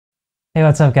Hey,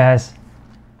 what's up guys?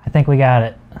 I think we got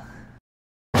it.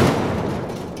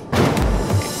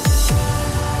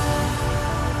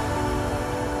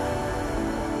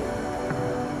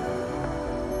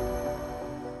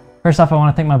 First off, I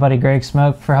want to thank my buddy Greg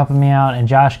Smoke for helping me out and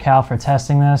Josh Cal for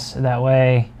testing this. That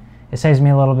way it saves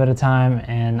me a little bit of time,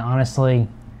 and honestly,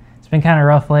 it's been kind of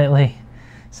rough lately.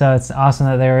 So it's awesome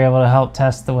that they were able to help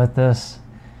test with this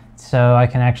so I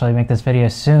can actually make this video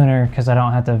sooner because I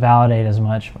don't have to validate as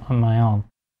much on my own.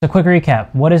 So quick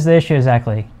recap, what is the issue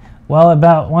exactly? Well,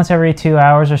 about once every 2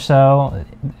 hours or so,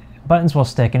 buttons will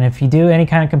stick, and if you do any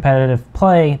kind of competitive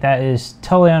play, that is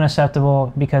totally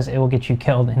unacceptable because it will get you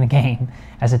killed in the game,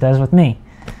 as it does with me.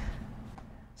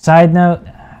 Side note,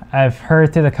 I've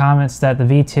heard through the comments that the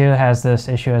V2 has this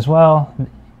issue as well.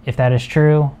 If that is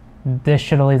true, this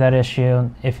should alleviate that issue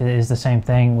if it is the same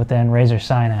thing within Razer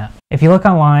Synapse. If you look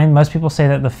online, most people say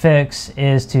that the fix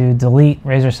is to delete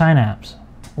Razer Synapse.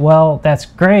 Well, that's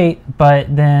great,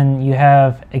 but then you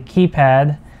have a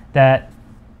keypad that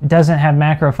doesn't have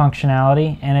macro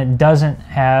functionality and it doesn't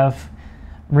have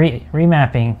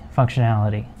remapping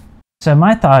functionality. So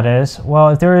my thought is, well,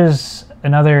 if there is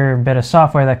another bit of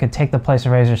software that could take the place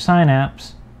of Razer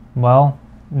Synapse, well,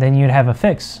 then you'd have a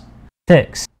fix.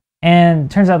 And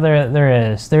turns out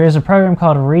there is a program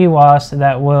called reWASD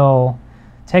that will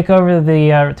take over the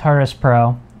Tartarus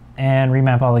Pro and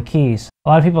remap all the keys. A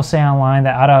lot of people say online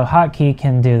that auto hotkey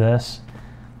can do this,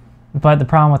 but the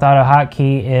problem with auto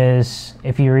hotkey is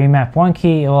if you remap one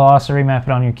key, it will also remap it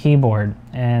on your keyboard,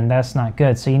 and that's not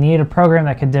good. So you need a program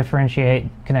that could differentiate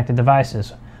connected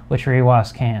devices, which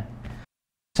reWASD can.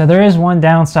 So there is one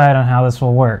downside on how this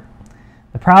will work.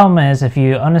 The problem is if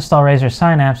you uninstall Razer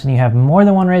Synapse and you have more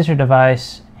than one Razer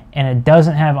device and it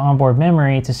doesn't have onboard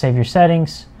memory to save your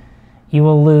settings, you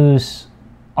will lose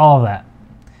all of that.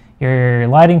 Your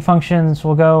lighting functions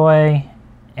will go away,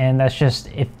 and that's just,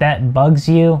 if that bugs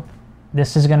you,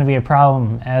 this is going to be a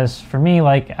problem. As for me,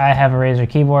 like, I have a Razer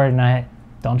keyboard, and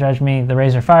don't judge me, the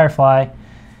Razer Firefly.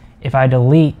 If I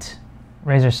delete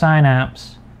Razer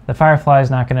Synapse, the Firefly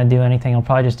is not going to do anything. It'll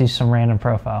probably just do some random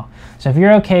profile. So if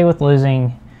you're okay with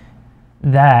losing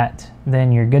that,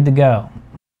 then you're good to go.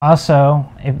 Also,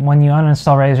 when you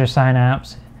uninstall Razer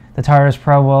Synapse, the Tartarus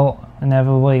Pro will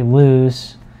inevitably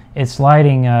lose its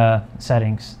lighting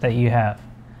settings that you have.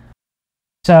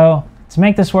 So to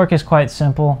make this work is quite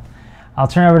simple. I'll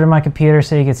turn over to my computer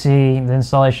so you can see the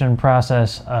installation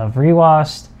process of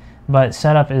reWASD, but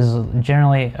setup is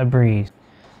generally a breeze.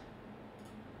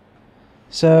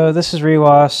 So this is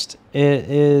reWASD. It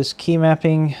is key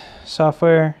mapping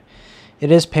software. It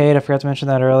is paid. I forgot to mention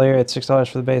that earlier. It's $6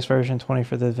 for the base version, $20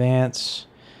 for the advanced.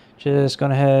 Just go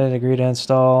ahead, agree to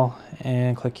install,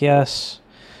 and click yes.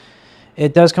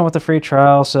 It does come with a free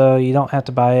trial, so you don't have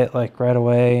to buy it like right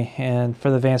away. And for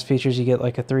the advanced features, you get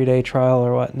like a 3-day trial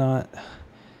or whatnot.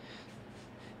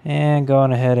 And go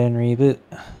on ahead and reboot.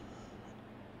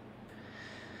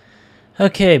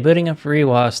 Okay, booting up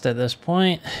reWASD at this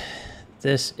point.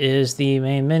 This is the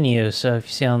main menu. So if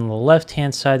you see on the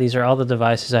left-hand side, these are all the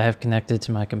devices I have connected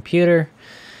to my computer.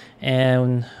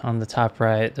 And on the top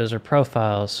right, those are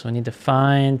profiles. So I need to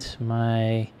find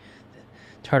my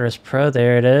Tartarus Pro,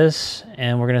 there it is,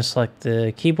 and we're going to select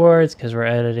the keyboards because we're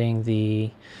editing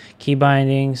the key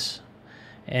bindings,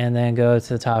 and then go to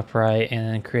the top right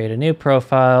and then create a new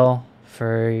profile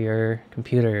for your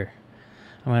computer.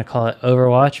 I'm going to call it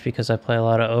Overwatch because I play a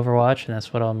lot of Overwatch, and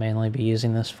that's what I'll mainly be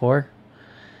using this for.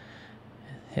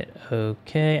 Hit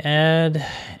OK, add,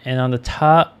 and on the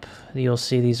top you'll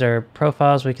see these are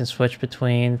profiles we can switch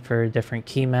between for different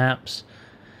key maps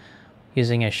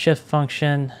using a shift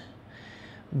function.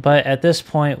 But at this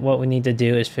point, what we need to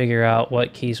do is figure out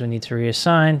what keys we need to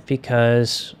reassign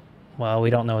because, well, we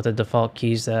don't know what the default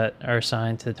keys that are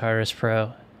assigned to the Tartarus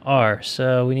Pro are.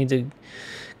 So we need to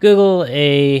Google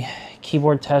a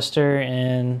keyboard tester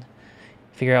and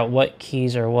figure out what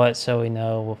keys are what so we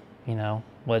know,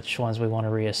 which ones we want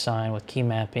to reassign with key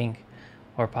mapping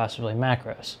or possibly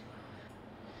macros.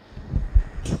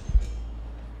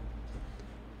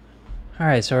 All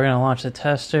right, so we're going to launch the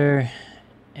tester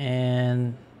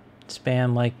and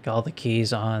spam like all the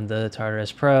keys on the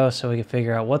Tartarus Pro so we can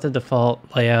figure out what the default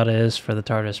layout is for the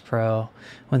Tartarus Pro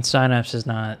when Synapse is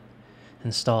not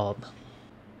installed.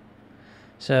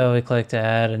 So we click to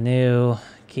add a new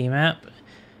key map,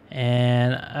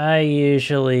 and I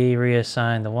usually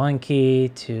reassign the one key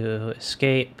to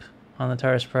escape on the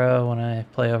Tartarus Pro when I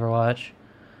play Overwatch,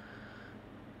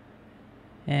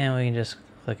 and we can just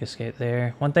click escape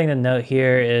there. One thing to note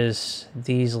here is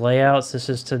these layouts. This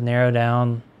is to narrow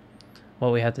down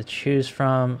what we have to choose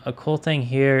from. A cool thing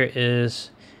here is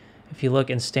if you look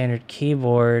in standard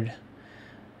keyboard,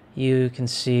 you can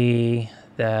see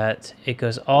that it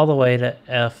goes all the way to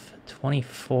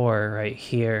F24 right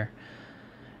here.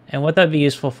 And what that'd be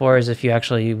useful for is if you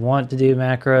actually want to do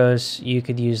macros, you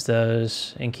could use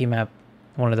those and keymap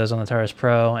one of those on the Tartarus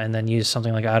Pro and then use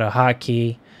something like auto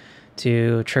hotkey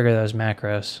to trigger those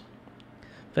macros.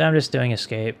 But I'm just doing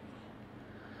escape.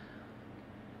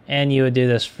 And you would do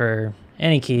this for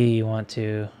any key you want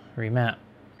to remap.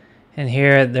 And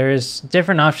here there's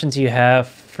different options you have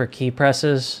for key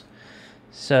presses.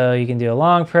 So you can do a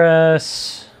long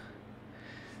press,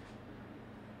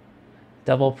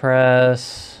 double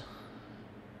press,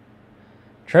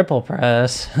 triple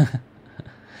press,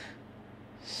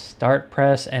 start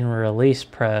press, and release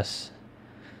press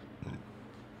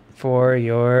for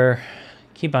your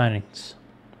key bindings.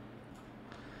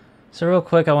 So real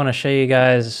quick, I want to show you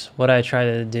guys what I try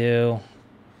to do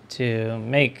to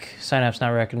make Synapse Not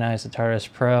Recognize the Tartarus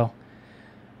Pro.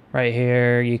 Right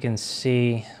here you can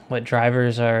see what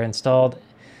drivers are installed.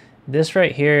 This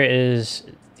right here is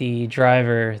the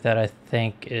driver that I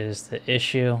think is the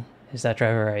issue, is that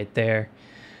driver right there.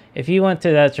 If you went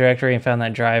to that directory and found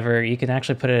that driver, you can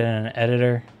actually put it in an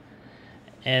editor.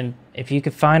 And if you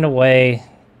could find a way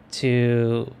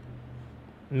to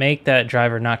make that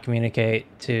driver not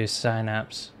communicate to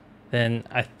Synapse, then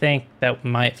I think that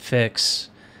might fix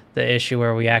the issue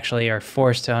where we actually are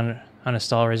forced to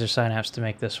uninstall Razor Synapse to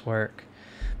make this work.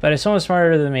 But if someone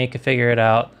smarter than me could figure it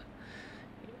out,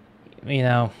 you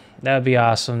know, that would be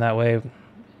awesome. That way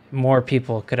more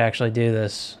people could actually do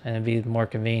this and it'd be more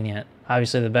convenient.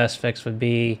 Obviously the best fix would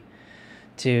be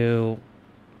to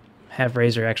have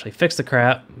Razor actually fix the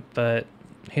crap, but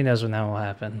who knows when that will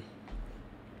happen.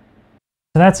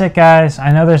 So that's it, guys.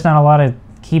 I know there's not a lot of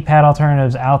keypad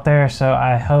alternatives out there, so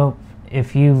I hope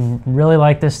if you really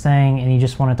like this thing and you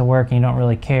just want it to work and you don't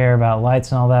really care about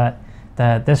lights and all that,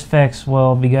 that this fix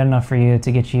will be good enough for you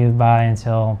to get you by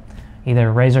until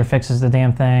either Razor fixes the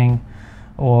damn thing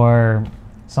or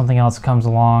something else comes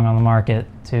along on the market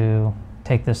to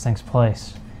take this thing's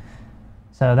place.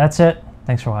 So that's it.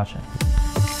 Thanks for watching.